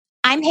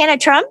I'm Hannah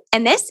Trump,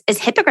 and this is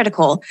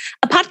Hypocritical,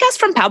 a podcast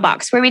from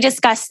Powbox where we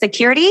discuss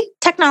security,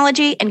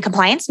 technology, and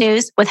compliance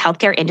news with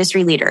healthcare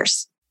industry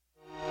leaders.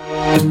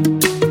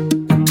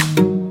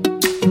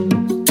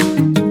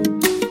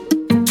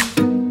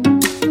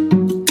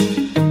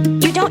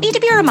 You don't need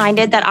to be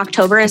reminded that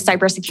October is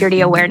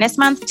Cybersecurity Awareness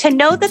Month to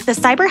know that the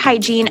cyber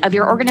hygiene of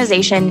your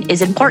organization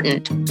is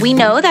important. We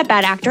know that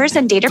bad actors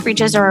and data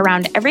breaches are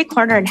around every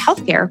corner in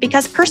healthcare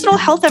because personal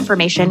health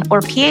information,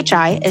 or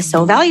PHI, is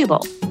so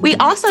valuable. We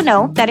also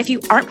know that if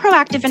you aren't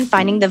proactive in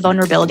finding the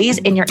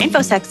vulnerabilities in your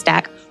InfoSec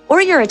stack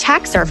or your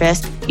attack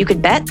surface, you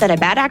could bet that a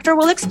bad actor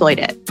will exploit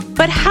it.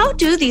 But how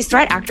do these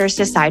threat actors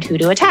decide who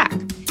to attack?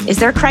 Is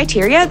there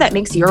criteria that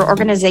makes your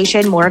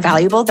organization more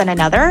valuable than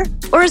another?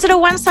 Or is it a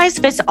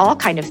one-size-fits-all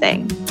kind of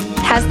thing?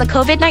 Has the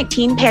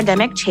COVID-19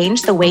 pandemic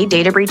changed the way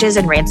data breaches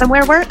and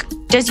ransomware work?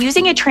 Does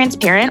using a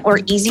transparent or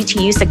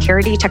easy-to-use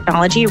security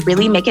technology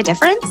really make a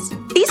difference?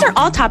 These are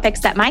all topics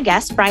that my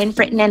guest, Brian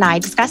Fritton, and I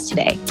discussed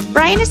today.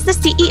 Brian is the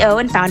CEO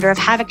and founder of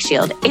Havoc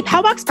Shield, a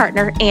Powbox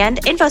partner and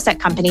InfoSec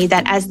company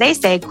that, as they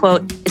say,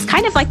 quote, is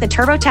kind of like the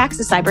TurboTax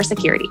of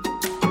cybersecurity.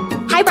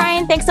 Hi,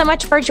 Brian. Thanks so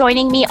much for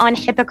joining me on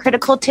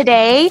Hypocritical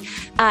today.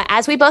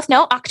 As we both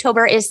know,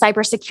 October is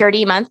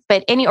Cybersecurity Month,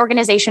 but any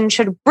organization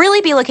should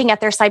really be looking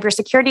at their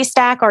cybersecurity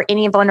stack or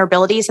any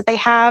vulnerabilities that they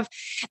have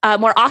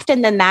more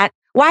often than that.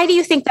 Why do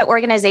you think that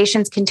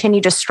organizations continue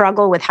to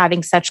struggle with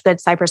having such good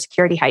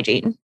cybersecurity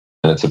hygiene?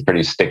 It's a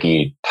pretty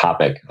sticky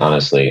topic,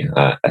 honestly.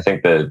 I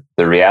think the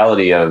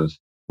reality of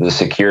the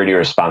security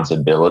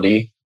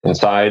responsibility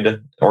inside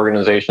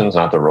organizations,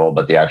 not the role,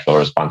 but the actual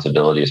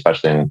responsibility,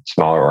 especially in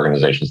smaller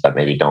organizations that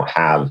maybe don't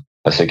have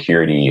a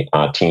security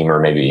team or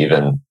maybe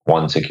even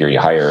one security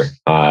hire,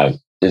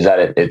 is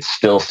that it's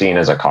still seen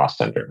as a cost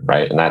center,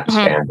 right? And that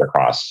spans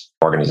across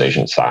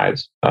organization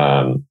size.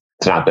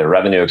 It's not the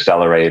revenue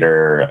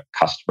accelerator,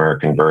 customer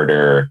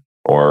converter,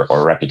 or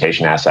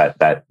reputation asset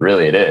that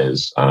really it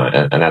is.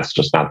 And that's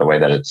just not the way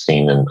that it's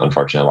seen. And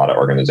unfortunately, a lot of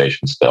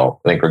organizations still.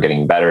 I think we're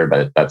getting better,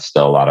 but that's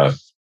still a lot of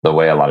the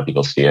way a lot of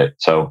people see it.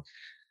 So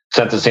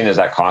since it's seen as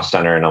that cost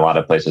center in a lot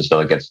of places, still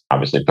it gets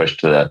obviously pushed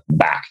to the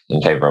back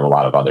in favor of a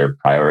lot of other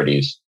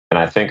priorities. And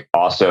I think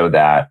also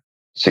that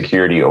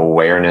security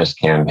awareness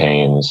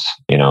campaigns,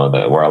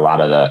 where a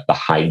lot of the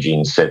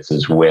hygiene sits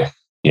is with,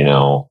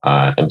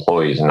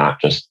 employees, and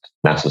not just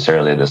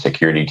necessarily the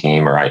security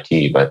team or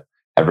IT, but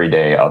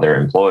everyday other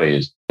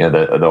employees.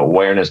 The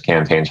awareness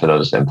campaigns for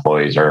those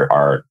employees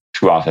are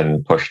too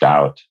often pushed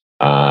out,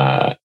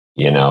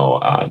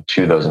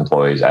 to those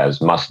employees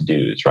as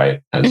must-dos,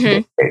 right? As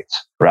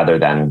dictates, rather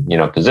than,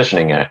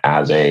 positioning it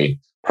as a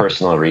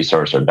personal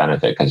resource or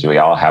benefit, because we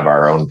all have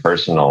our own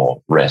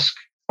personal risk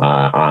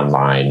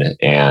online,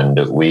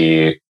 and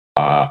we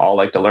all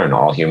like to learn.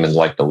 All humans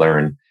like to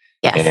learn.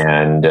 Yes.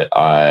 And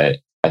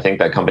I think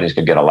that companies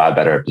could get a lot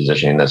better at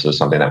positioning this as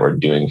something that we're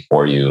doing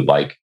for you.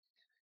 Like,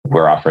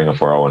 we're offering a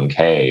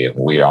 401k.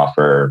 We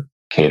offer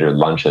catered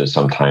lunches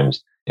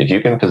sometimes. If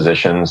you can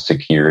position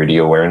security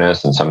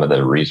awareness and some of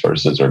the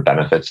resources or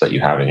benefits that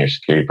you have in your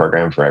security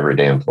program for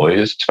everyday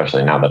employees,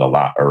 especially now that a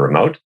lot are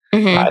remote,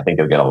 I think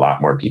you'll get a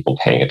lot more people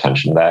paying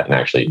attention to that and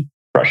actually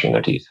brushing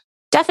their teeth.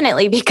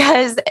 Definitely,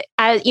 because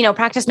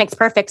practice makes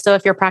perfect. So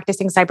if you're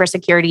practicing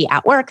cybersecurity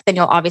at work, then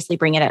you'll obviously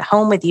bring it at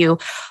home with you.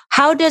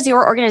 How does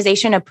your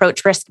organization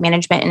approach risk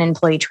management and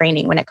employee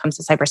training when it comes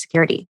to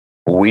cybersecurity?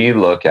 We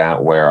look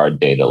at where our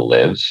data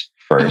lives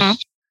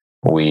first.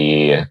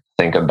 We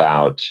think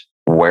about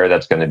where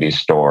that's going to be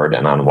stored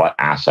and on what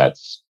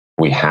assets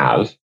we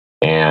have.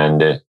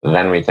 And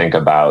then we think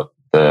about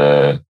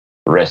the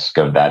risk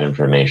of that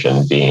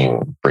information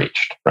being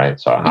breached, right?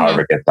 So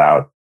however it gets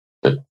out,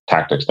 the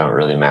tactics don't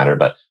really matter,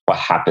 but what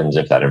happens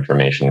if that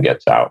information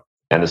gets out?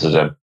 And this is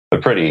a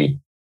pretty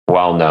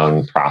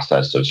well-known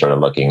process of sort of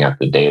looking at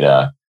the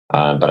data.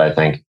 But I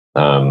think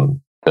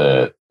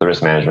the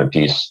risk management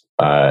piece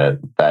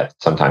that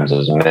sometimes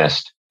is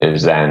missed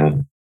is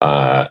then,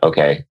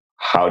 okay,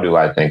 how do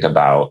I think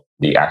about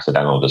the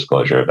accidental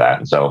disclosure of that?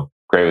 And so,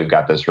 great, we've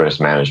got this risk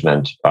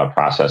management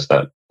process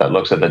that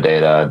looks at the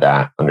data,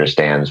 that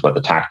understands what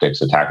the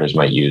tactics attackers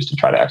might use to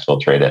try to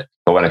exfiltrate it.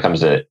 But when it comes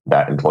to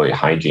that employee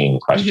hygiene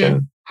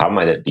question, how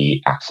might it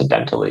be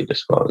accidentally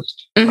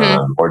disclosed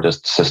or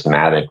just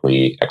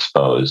systematically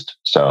exposed?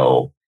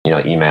 So,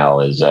 email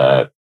is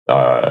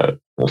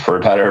for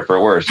better or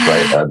for worse,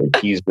 right? The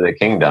keys to the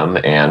kingdom,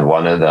 and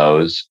one of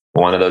those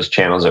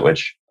channels at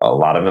which a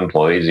lot of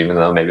employees, even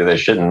though maybe they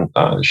shouldn't,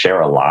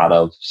 share a lot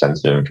of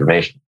sensitive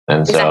information.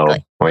 And so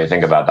when you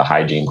think about the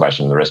hygiene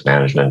question, the risk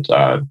management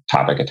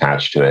topic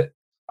attached to it,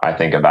 I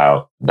think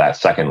about that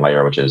second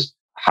layer, which is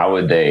how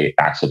would they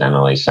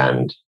accidentally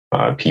send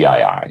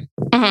PII,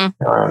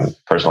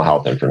 personal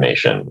health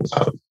information,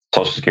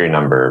 social security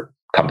number,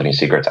 company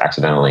secrets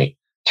accidentally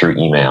through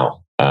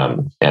email,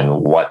 and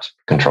what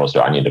controls do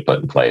I need to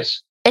put in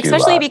place?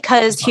 Especially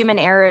because human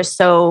error is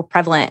so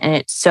prevalent and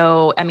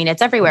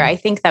it's everywhere. I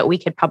think that we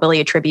could probably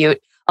attribute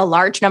a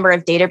large number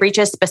of data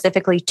breaches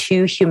specifically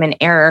to human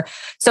error.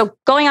 So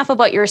going off of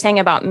what you were saying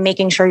about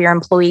making sure your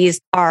employees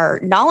are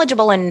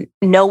knowledgeable and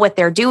know what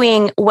they're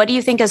doing, what do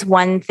you think is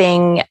one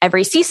thing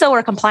every CISO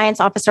or compliance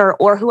officer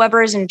or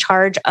whoever is in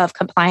charge of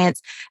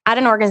compliance at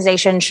an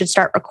organization should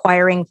start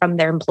requiring from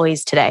their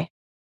employees today?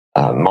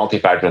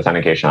 Multi-factor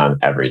authentication on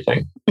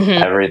everything,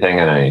 everything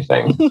and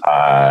anything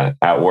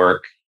at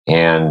work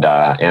and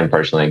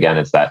personally. Again,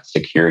 it's that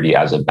security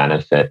as a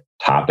benefit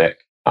topic.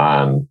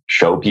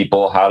 Show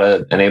people how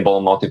to enable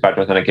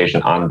multi-factor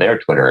authentication on their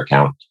Twitter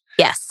account.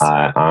 Yes.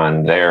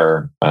 On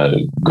their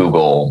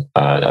Google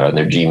or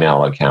their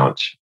Gmail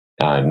account.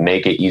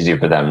 Make it easy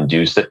for them.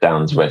 Do sit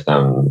downs with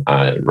them.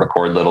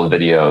 Record little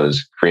videos.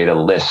 Create a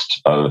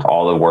list of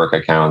all the work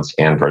accounts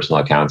and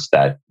personal accounts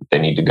that they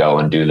need to go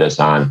and do this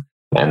on.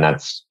 And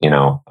that's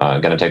going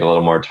to take a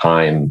little more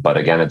time. But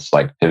again, it's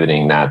like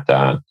pivoting that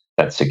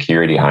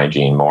security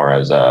hygiene more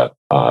as a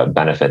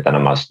benefit than a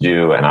must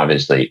do. And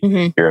obviously,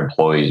 your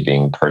employees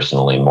being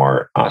personally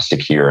more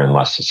secure and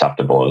less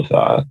susceptible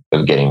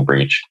of getting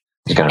breached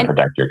is going to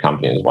protect your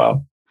company as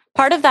well.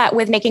 Part of that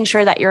with making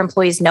sure that your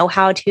employees know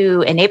how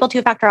to enable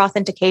two-factor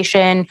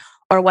authentication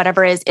or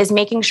whatever is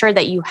making sure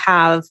that you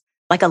have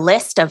like a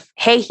list of,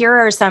 hey, here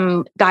are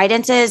some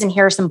guidances and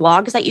here are some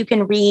blogs that you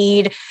can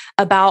read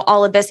about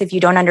all of this if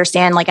you don't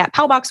understand. Like at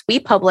Powbox, we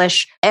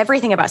publish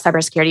everything about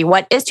cybersecurity.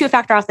 What is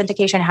two-factor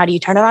authentication? How do you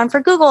turn it on for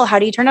Google? How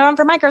do you turn it on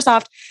for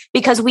Microsoft?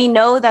 Because we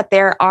know that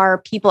there are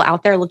people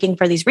out there looking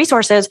for these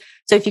resources.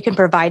 So if you can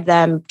provide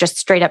them just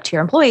straight up to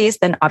your employees,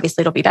 then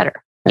obviously it'll be better.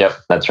 Yep,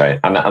 that's right.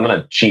 I'm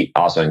going to cheat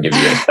also and give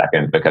you a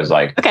second because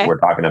we're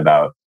talking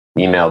about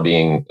email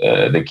being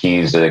the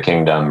keys to the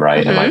kingdom,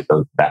 right? And like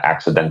that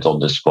accidental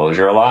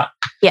disclosure a lot.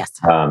 Yes.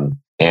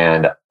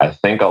 And I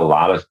think a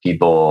lot of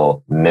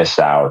people miss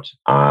out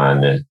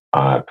on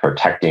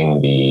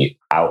protecting the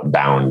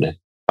outbound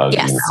of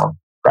email,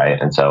 right?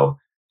 And so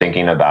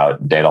thinking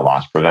about data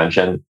loss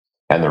prevention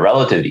and the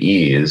relative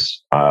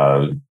ease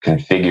of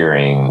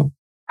configuring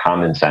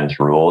common sense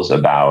rules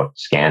about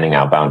scanning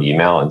outbound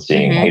email and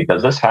seeing, hey,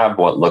 does this have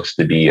what looks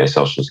to be a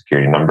social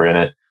security number in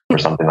it or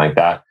something like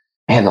that?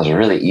 Man, those are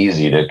really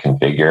easy to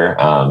configure.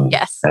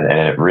 Yes. And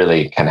it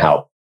really can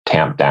help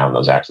tamp down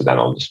those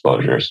accidental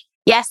disclosures.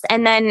 Yes.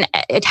 And then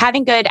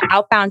having good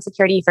outbound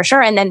security for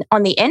sure. And then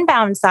on the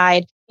inbound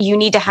side, you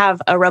need to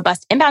have a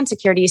robust inbound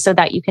security so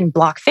that you can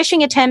block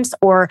phishing attempts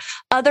or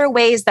other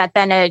ways that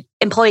then an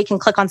employee can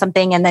click on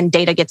something and then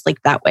data gets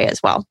leaked that way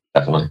as well.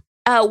 Definitely.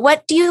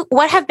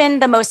 What have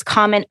been the most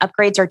common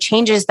upgrades or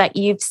changes that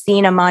you've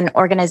seen among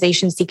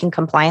organizations seeking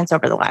compliance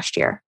over the last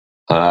year?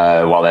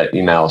 Well, that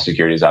email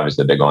security is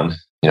obviously a big one.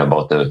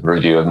 Both the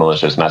review of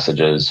malicious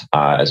messages,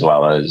 as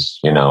well as,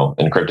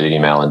 encrypted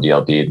email and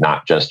DLP,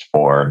 not just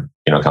for,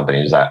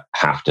 companies that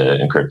have to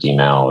encrypt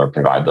email or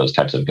provide those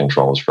types of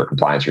controls for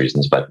compliance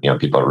reasons, but,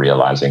 people are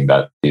realizing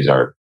that these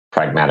are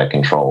pragmatic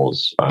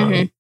controls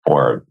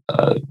for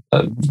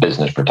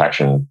business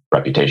protection,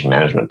 reputation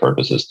management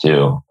purposes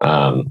too.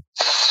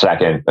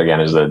 Second,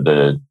 again, is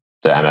the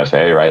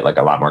MFA, right? Like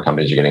a lot more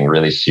companies are getting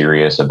really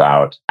serious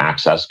about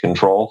access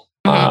control.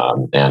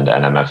 And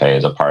MFA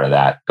is a part of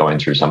that, going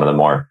through some of the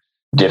more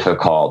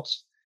difficult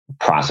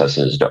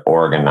processes to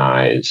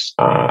organize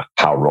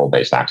how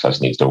role-based access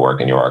needs to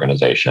work in your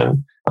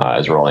organization,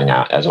 as well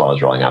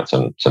as rolling out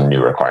some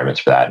new requirements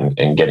for that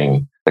and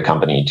getting the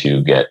company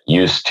to get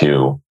used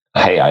to,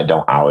 hey, I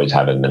don't always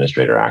have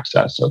administrator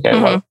access. Okay,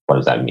 what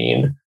does that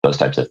mean? Those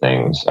types of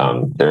things.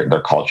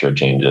 Their culture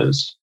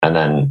changes. And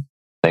then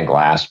I think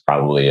last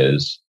probably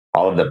is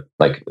all of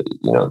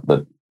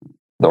the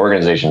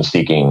organization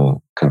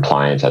seeking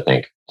compliance, I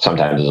think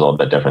sometimes is a little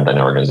bit different than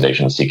an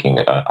organization seeking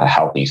a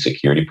healthy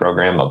security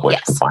program, of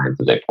which compliance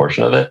is a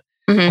portion of it.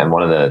 And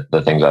one of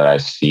the things that I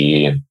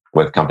see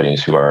with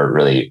companies who are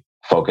really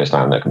focused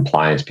on the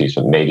compliance piece,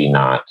 but maybe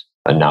not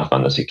enough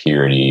on the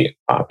security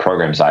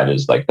program side,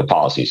 is like the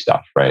policy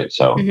stuff, right?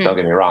 So don't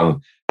get me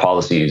wrong,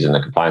 policies in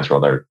the compliance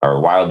world are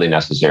wildly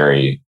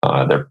necessary.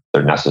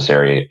 They're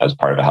necessary as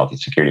part of a healthy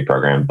security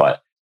program,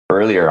 but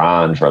earlier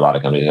on, for a lot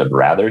of companies, I'd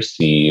rather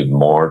see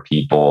more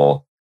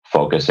people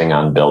focusing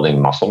on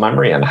building muscle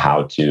memory and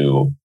how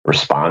to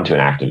respond to an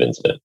active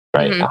incident,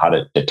 right? How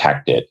to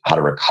detect it, how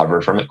to recover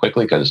from it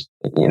quickly. Because,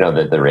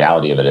 the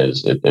reality of it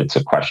is it's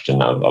a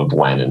question of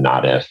when and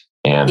not if.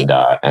 And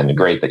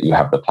great that you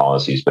have the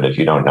policies, but if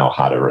you don't know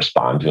how to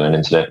respond to an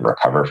incident and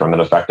recover from it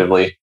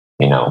effectively,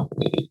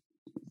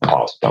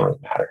 policies don't really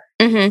matter.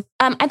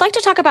 I'd like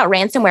to talk about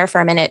ransomware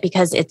for a minute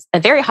because it's a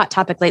very hot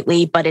topic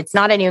lately, but it's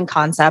not a new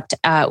concept.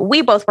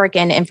 We both work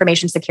in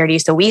information security,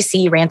 so we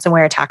see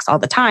ransomware attacks all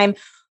the time.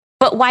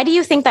 But why do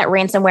you think that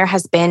ransomware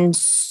has been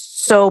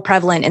so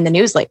prevalent in the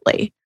news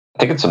lately? I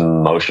think it's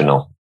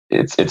emotional.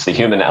 It's the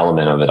human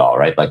element of it all,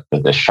 right? Like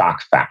the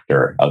shock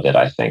factor of it,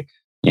 I think.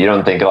 You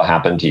don't think it'll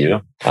happen to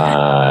you,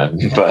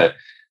 but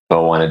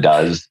when it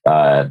does,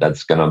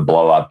 that's going to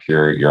blow up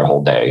your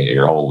whole day,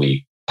 your whole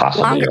week.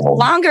 possibly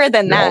longer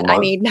than that. I month.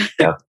 mean,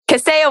 yeah.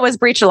 Kaseya was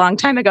breached a long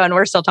time ago, and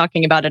we're still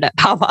talking about it at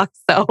Powvox.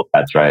 So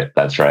that's right.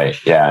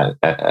 Yeah,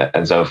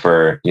 and so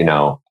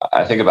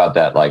I think about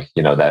that, like,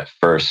 that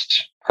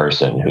first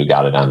person who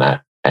got it on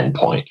that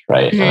endpoint,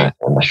 right? And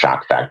the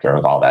shock factor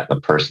of all that,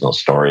 the personal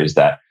stories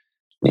that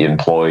the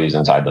employees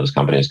inside those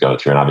companies go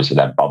through, and obviously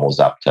that bubbles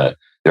up to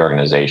the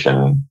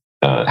organization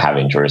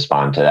having to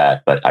respond to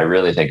that. But I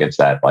really think it's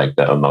that, like,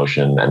 the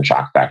emotion and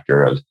shock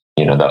factor of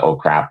the, oh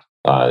crap,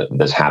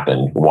 this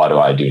happened, what do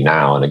I do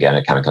now? And again,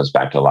 it kind of comes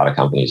back to a lot of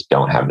companies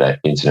don't have that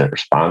incident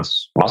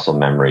response muscle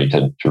memory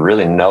to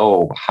really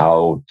know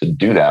how to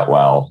do that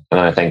well.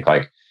 And I think,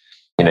 like,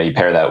 you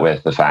pair that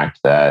with the fact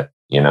that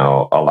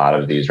a lot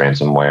of these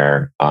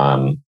ransomware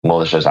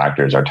malicious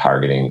actors are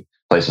targeting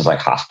places like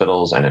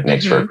hospitals, and it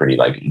makes for a pretty,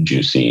 like,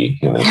 juicy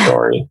human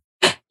story.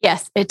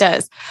 Yes, it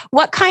does.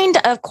 What kind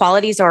of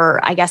qualities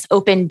or, I guess,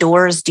 open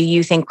doors do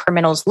you think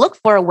criminals look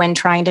for when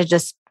trying to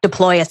just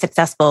deploy a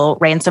successful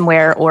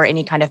ransomware or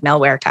any kind of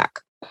malware attack?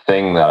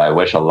 Thing that I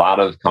wish a lot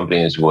of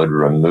companies would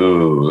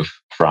remove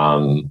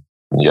from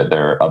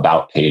their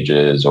about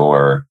pages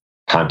or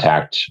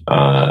contact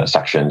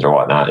sections or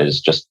whatnot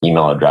is just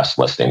email address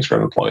listings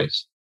for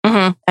employees.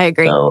 I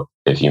agree. So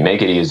if you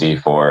make it easy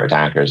for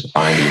attackers to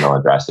find email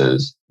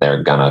addresses,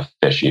 they're gonna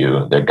phish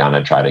you. They're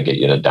gonna try to get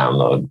you to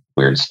download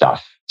weird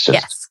stuff. It's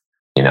just,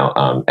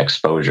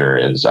 exposure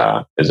is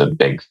a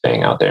big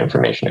thing out there.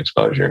 Information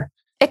exposure,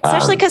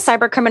 especially because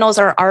cyber criminals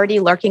are already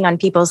lurking on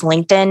people's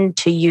LinkedIn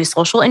to use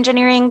social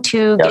engineering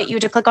to get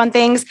you to click on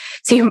things.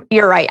 So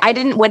you're right. I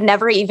would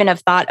never even have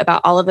thought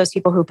about all of those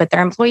people who put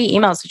their employee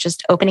emails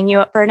just opening you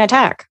up for an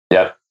attack.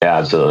 Yeah,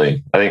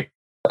 absolutely. I think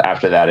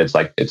after that, it's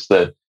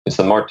the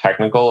more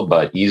technical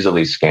but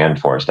easily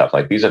scanned for stuff.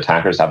 Like, these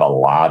attackers have a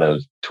lot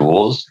of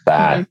tools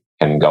that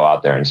can go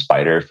out there and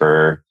spider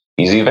for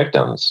easy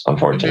victims,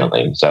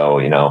 unfortunately. So,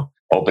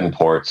 open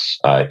ports,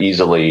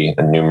 easily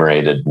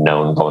enumerated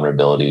known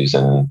vulnerabilities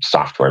in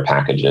software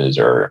packages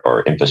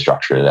or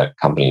infrastructure that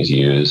companies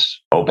use,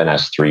 open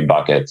S3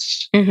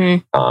 buckets,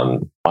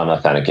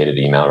 unauthenticated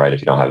email, right?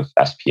 If you don't have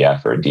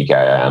SPF or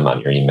DKIM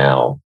on your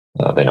email,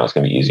 they know it's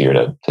going to be easier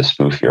to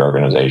spoof your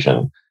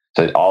organization.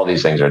 So all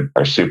these things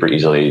are super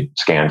easily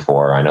scanned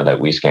for. I know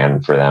that we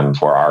scan for them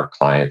for our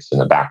clients in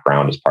the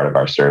background as part of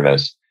our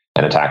service,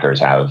 and attackers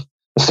have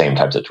the same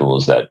types of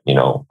tools that,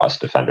 us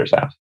defenders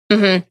have.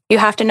 You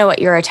have to know what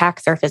your attack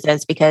surface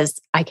is, because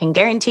I can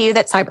guarantee you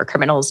that cyber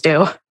criminals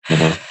do.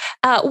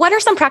 What are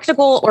some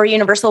practical or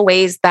universal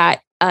ways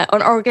that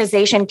an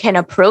organization can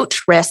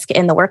approach risk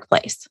in the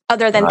workplace,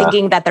 other than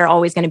thinking that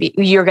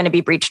you're going to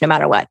be breached no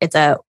matter what? It's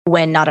a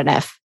when, not an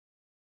if.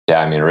 Yeah,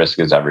 I mean, risk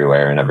is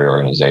everywhere in every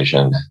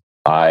organization.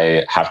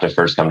 I have to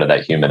first come to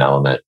that human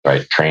element,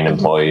 right? Train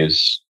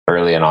employees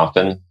early and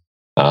often.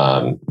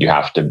 You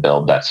have to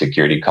build that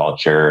security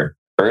culture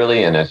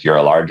early. And if you're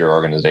a larger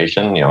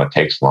organization, it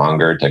takes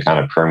longer to kind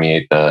of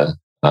permeate the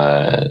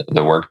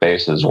work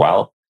base as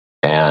well.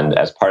 And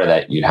as part of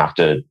that, you have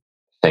to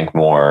think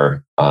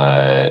more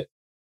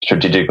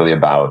strategically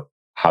about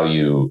how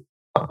you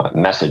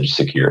message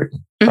security,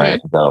 right?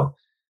 So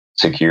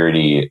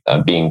security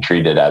being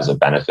treated as a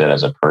benefit,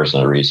 as a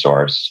personal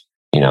resource,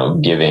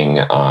 giving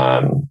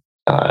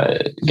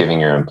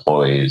your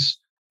employees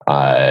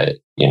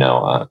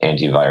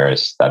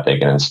antivirus that they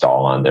can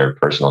install on their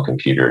personal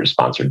computers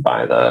sponsored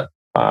by the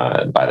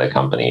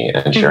company,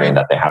 ensuring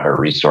that they have a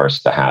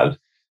resource to have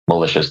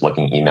malicious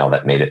looking email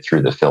that made it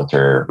through the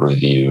filter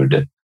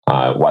reviewed,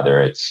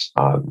 whether it's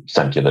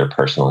sent to their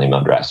personal email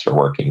address or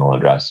work email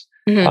address.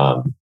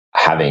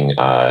 Having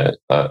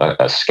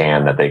a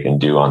scan that they can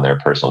do on their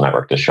personal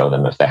network to show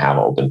them if they have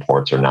open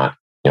ports or not.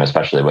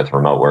 Especially with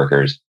remote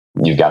workers,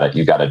 you've got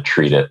to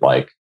treat it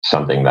like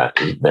something that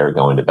they're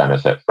going to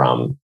benefit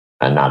from,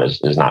 and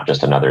is not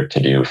just another to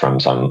do from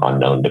some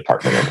unknown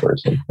department or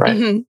person,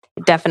 right?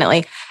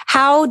 Definitely.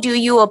 How do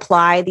you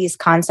apply these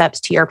concepts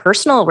to your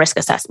personal risk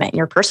assessment,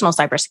 your personal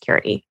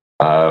cybersecurity?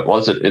 Well,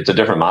 it's a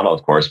different model,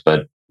 of course,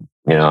 but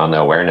on the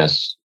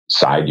awareness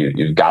side,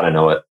 you've got to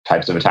know what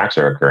types of attacks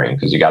are occurring,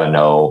 because you got to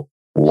know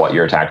what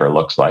your attacker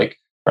looks like,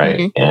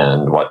 right?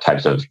 And what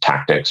types of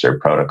tactics or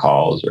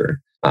protocols or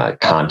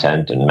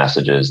content and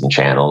messages and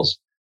channels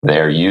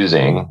they're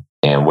using,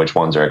 and which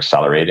ones are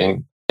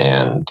accelerating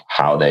and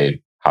how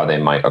they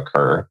might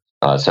occur,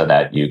 so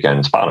that you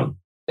can spot them.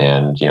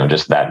 And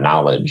just that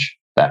knowledge,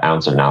 that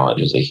ounce of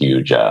knowledge, is a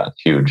huge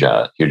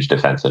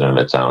defense in and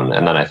of its own.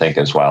 And then I think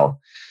as well,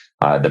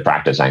 the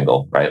practice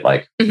angle, right?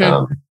 Like,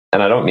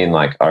 and I don't mean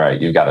like, all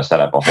right, you've got to set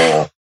up a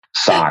whole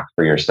SOC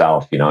for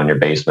yourself, in your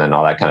basement,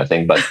 all that kind of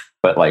thing. But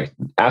like,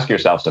 ask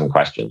yourself some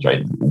questions,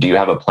 right? Do you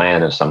have a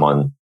plan if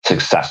someone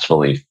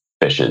successfully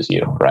phishes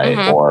you,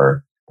 right?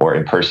 Or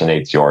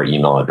impersonates your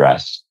email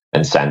address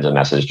and sends a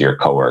message to your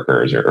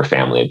coworkers or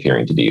family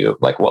appearing to be you?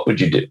 Like, what would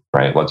you do,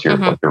 right? What's your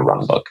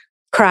run book?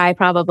 Cry,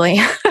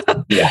 probably.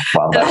 Yeah,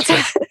 well,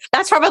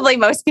 that's probably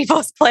most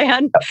people's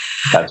plan.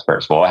 That's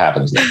first. Well, what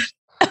happens next?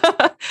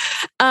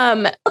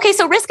 Okay,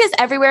 so risk is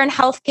everywhere in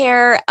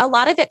healthcare. A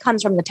lot of it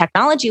comes from the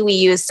technology we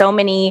use. So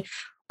many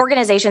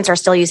organizations are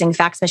still using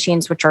fax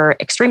machines, which are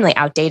extremely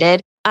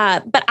outdated.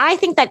 But I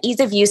think that ease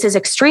of use is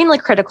extremely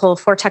critical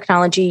for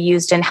technology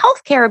used in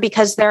healthcare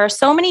because there are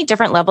so many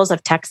different levels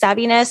of tech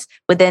savviness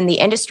within the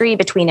industry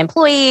between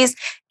employees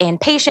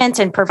and patients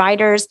and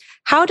providers.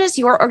 How does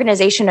your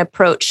organization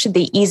approach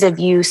the ease of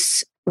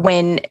use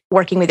when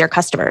working with your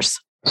customers?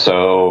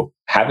 So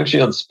Havoc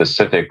Shield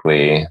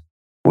specifically,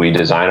 we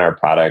design our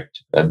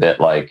product a bit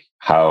like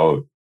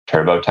how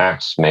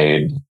TurboTax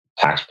made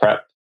tax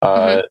prep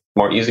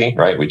more easy,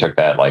 right? We took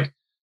that like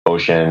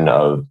ocean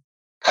of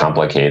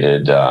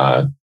complicated,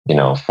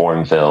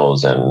 form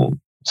fills and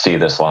see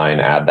this line,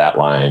 add that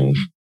line,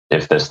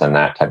 if this, then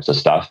that types of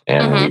stuff.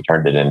 And we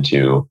turned it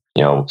into,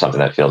 something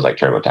that feels like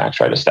TurboTax,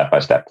 right? A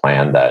step-by-step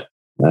plan that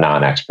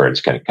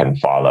non-experts can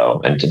follow.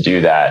 And to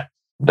do that,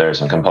 there's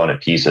some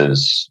component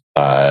pieces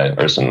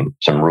or some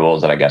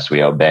rules that I guess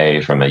we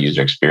obey from a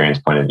user experience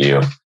point of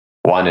view.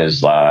 One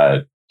is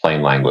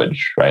plain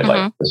language, right?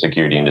 Like the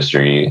security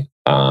industry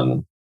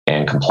and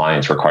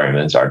compliance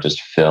requirements are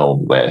just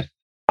filled with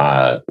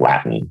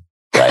Latin,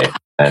 right?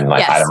 And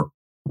like yes.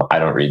 I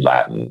don't read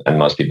Latin, and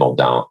most people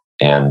don't.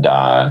 And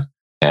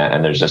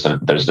there's just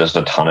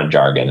a ton of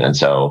jargon, and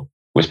so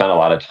we spend a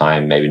lot of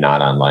time maybe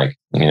not on like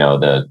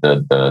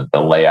the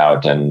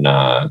layout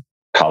and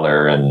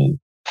color and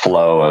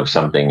flow of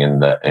something in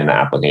the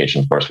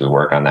application. Of course, we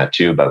work on that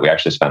too, but we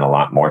actually spend a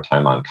lot more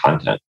time on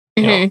content.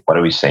 What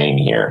are we saying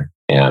here,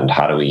 and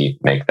how do we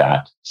make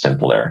that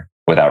simpler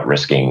without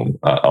risking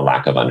a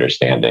lack of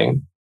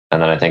understanding?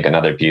 And then I think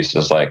another piece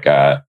is like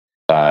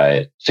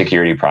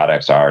security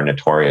products are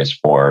notorious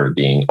for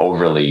being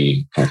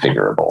overly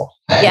configurable.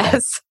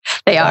 Yes,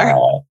 they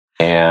are.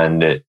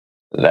 And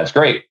that's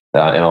great in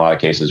a lot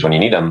of cases when you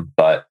need them.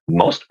 But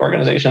most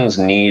organizations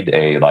need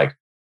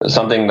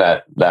something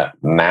that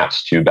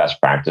maps to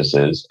best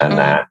practices and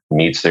that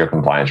meets their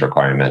compliance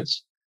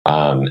requirements.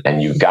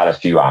 And you've got a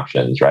few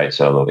options, right?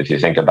 So if you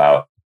think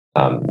about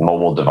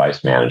mobile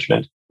device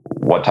management,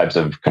 what types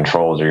of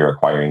controls are you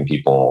requiring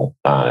people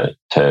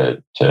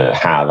to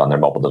have on their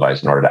mobile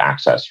device in order to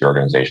access your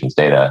organization's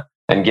data,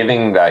 and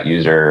giving that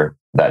user,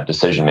 that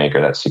decision maker,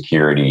 that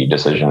security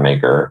decision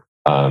maker,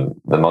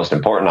 the most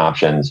important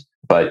options.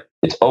 But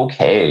it's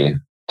okay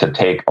to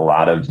take a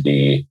lot of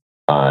the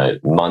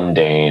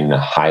mundane,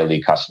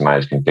 highly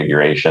customized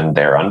configuration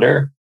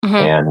thereunder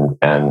and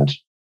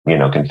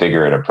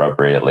configure it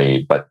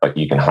appropriately. But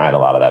you can hide a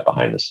lot of that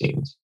behind the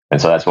scenes.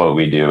 And so that's what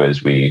we do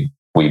is we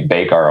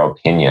bake our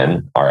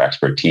opinion, our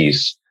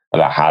expertise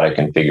about how to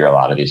configure a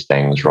lot of these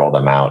things, roll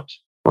them out,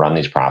 run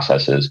these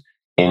processes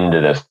into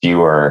the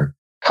fewer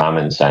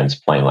common sense,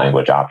 plain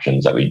language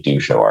options that we do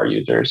show our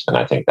users. And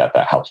I think that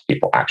helps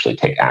people actually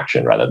take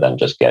action rather than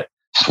just get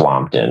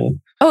swamped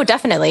in. Oh,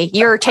 definitely.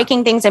 You're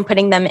taking things and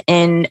putting them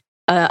in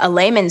a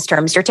layman's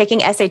terms. You're taking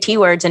SAT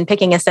words and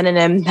picking a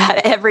synonym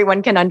that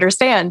everyone can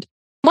understand.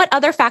 What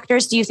other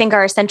factors do you think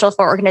are essential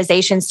for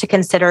organizations to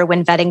consider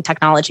when vetting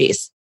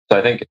technologies? So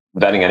I think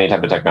vetting any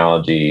type of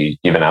technology,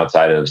 even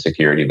outside of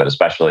security, but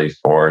especially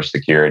for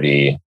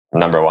security,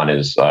 number one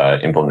is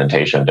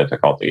implementation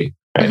difficulty.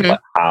 Right? Like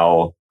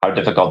how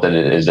difficult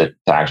is it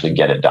to actually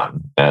get it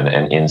done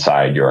and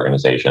inside your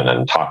organization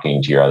and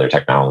talking to your other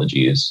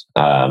technologies.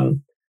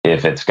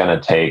 If it's going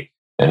to take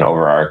an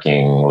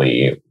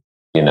overarchingly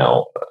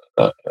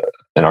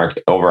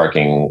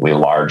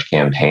large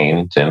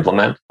campaign to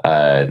implement,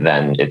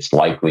 then it's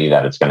likely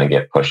that it's going to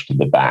get pushed to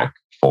the back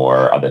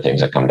for other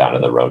things that come down to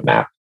the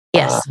roadmap.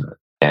 Yes.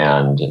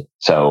 And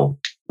so,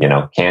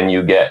 can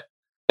you get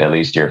at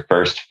least your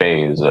first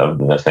phase of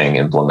the thing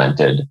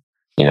implemented,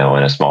 in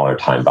a smaller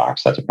time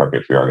box that's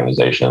appropriate for your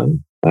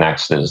organization?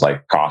 Next is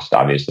like cost,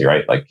 obviously,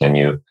 right? Like, can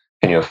you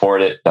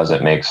afford it? Does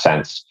it make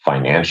sense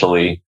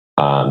financially?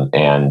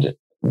 And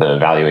the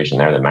evaluation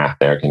there, the math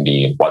there can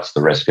be what's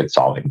the risk it's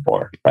solving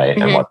for, right?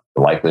 And what's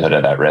the likelihood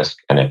of that risk?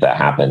 And if that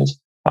happens,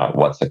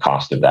 what's the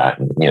cost of that?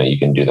 And, you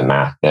can do the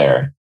math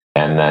there.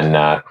 And then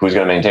who's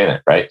going to maintain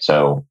it, right?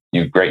 So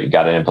you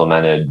got it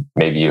implemented.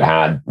 Maybe you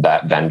had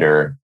that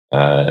vendor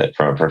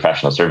from a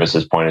professional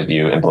services point of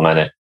view implement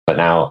it. But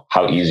now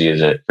how easy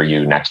is it for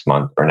you next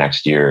month or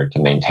next year to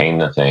maintain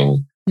the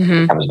thing?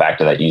 It comes back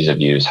to that ease of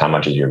use. How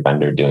much is your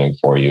vendor doing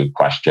for you?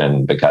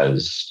 Question,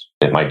 because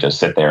it might just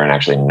sit there and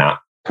actually not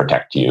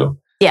protect you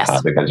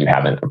because you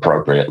haven't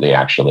appropriately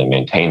actually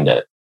maintained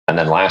it. And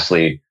then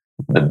lastly,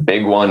 the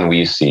big one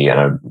we see, and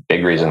a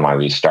big reason why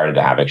we started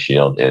to Havoc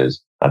Shield,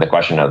 is the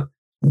question of,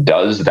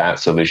 does that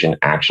solution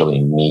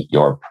actually meet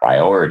your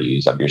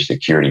priorities of your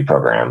security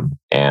program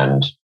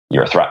and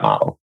your threat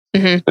model?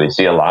 So we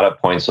see a lot of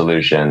point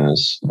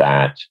solutions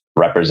that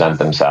represent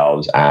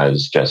themselves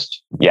as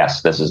just,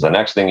 yes, this is the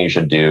next thing you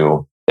should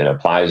do. It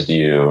applies to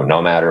you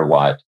no matter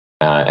what.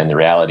 And the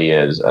reality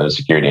is, the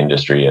security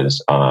industry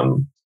is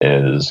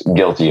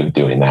guilty of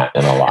doing that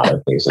in a lot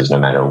of cases, no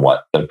matter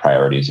what the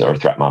priorities or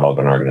threat model of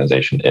an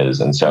organization is.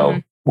 And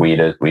so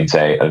we'd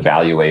say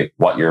evaluate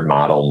what your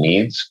model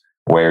needs,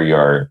 where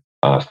your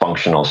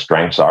functional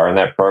strengths are in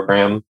that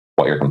program,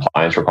 what your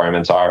compliance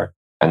requirements are,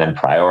 and then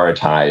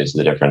prioritize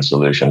the different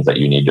solutions that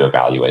you need to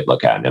evaluate,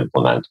 look at, and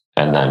implement,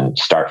 and then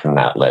start from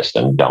that list,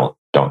 and don't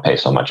pay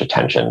so much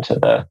attention to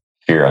the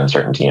fear,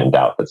 uncertainty, and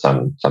doubt that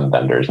some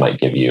vendors might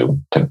give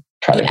you to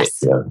try to get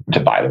you to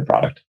buy the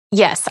product.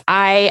 Yes,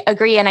 I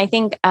agree. And I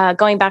think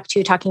going back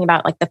to talking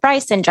about like the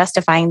price and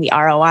justifying the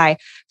ROI,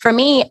 for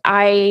me,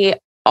 I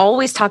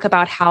always talk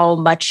about how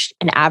much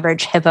an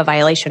average HIPAA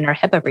violation or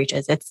HIPAA breach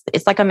is. It's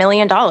like $1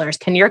 million.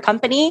 Can your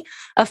company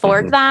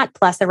afford that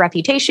plus a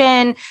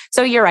reputation?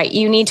 So you're right.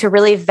 You need to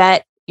really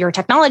vet your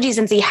technologies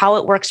and see how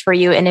it works for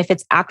you and if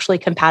it's actually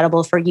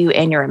compatible for you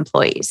and your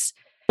employees.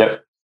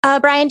 Yep.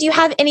 Brian, do you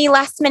have any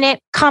last minute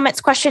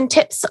comments, question,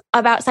 tips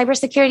about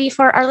cybersecurity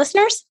for our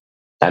listeners?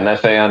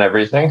 MFA on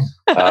everything.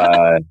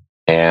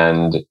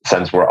 And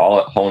since we're all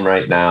at home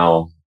right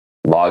now,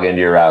 log into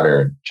your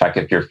router, check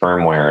if your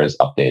firmware is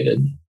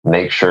updated.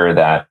 Make sure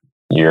that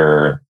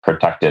you're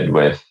protected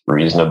with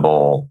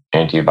reasonable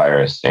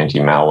antivirus,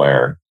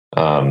 anti-malware.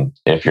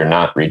 If you're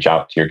not, reach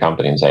out to your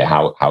company and say,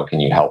 how can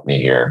you help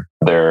me here?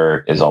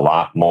 There is a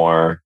lot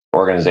more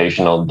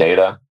organizational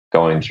data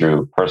going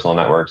through personal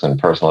networks and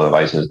personal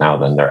devices now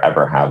than there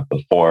ever have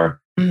before.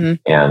 Mm-hmm.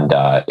 And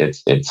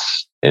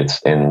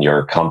it's in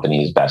your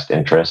company's best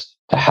interest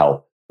to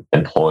help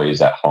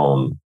employees at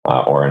home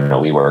or in a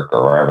WeWork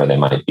or wherever they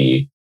might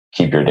be,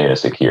 keep your data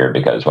secure,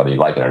 because whether you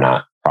like it or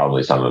not,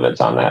 probably some of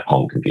it's on that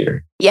home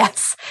computer.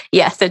 Yes,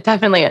 it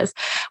definitely is.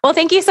 Well,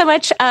 thank you so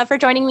much for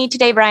joining me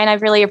today, Brian. I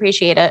really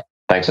appreciate it.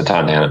 Thanks a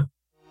ton, Hannah.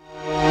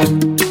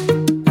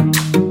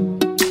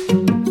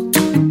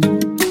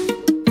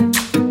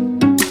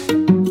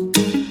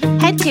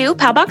 Head to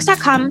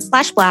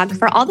powbox.com/blog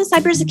for all the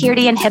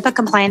cybersecurity and HIPAA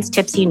compliance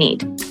tips you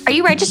need. Are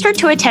you registered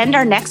to attend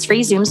our next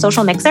free Zoom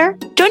social mixer?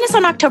 Join us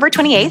on October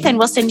 28th and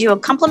we'll send you a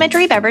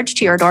complimentary beverage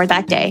to your door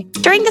that day.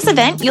 During this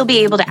event, you'll be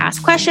able to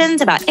ask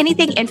questions about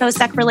anything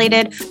InfoSec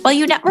related while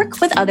you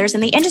network with others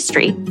in the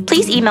industry.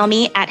 Please email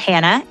me at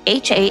Hannah,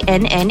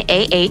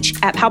 HANNAH,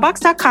 at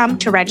powbox.com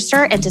to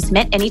register and to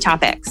submit any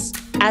topics.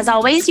 As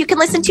always, you can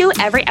listen to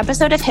every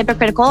episode of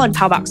Hypocritical on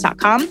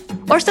powbox.com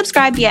or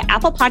subscribe via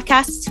Apple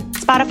Podcasts,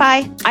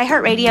 Spotify,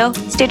 iHeartRadio,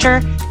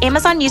 Stitcher,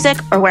 Amazon Music,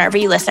 or wherever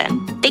you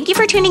listen. Thank you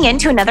for tuning in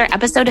to another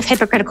episode of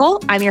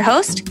Hypocritical. I'm your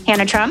host,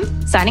 Hannah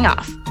Trum, signing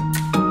off.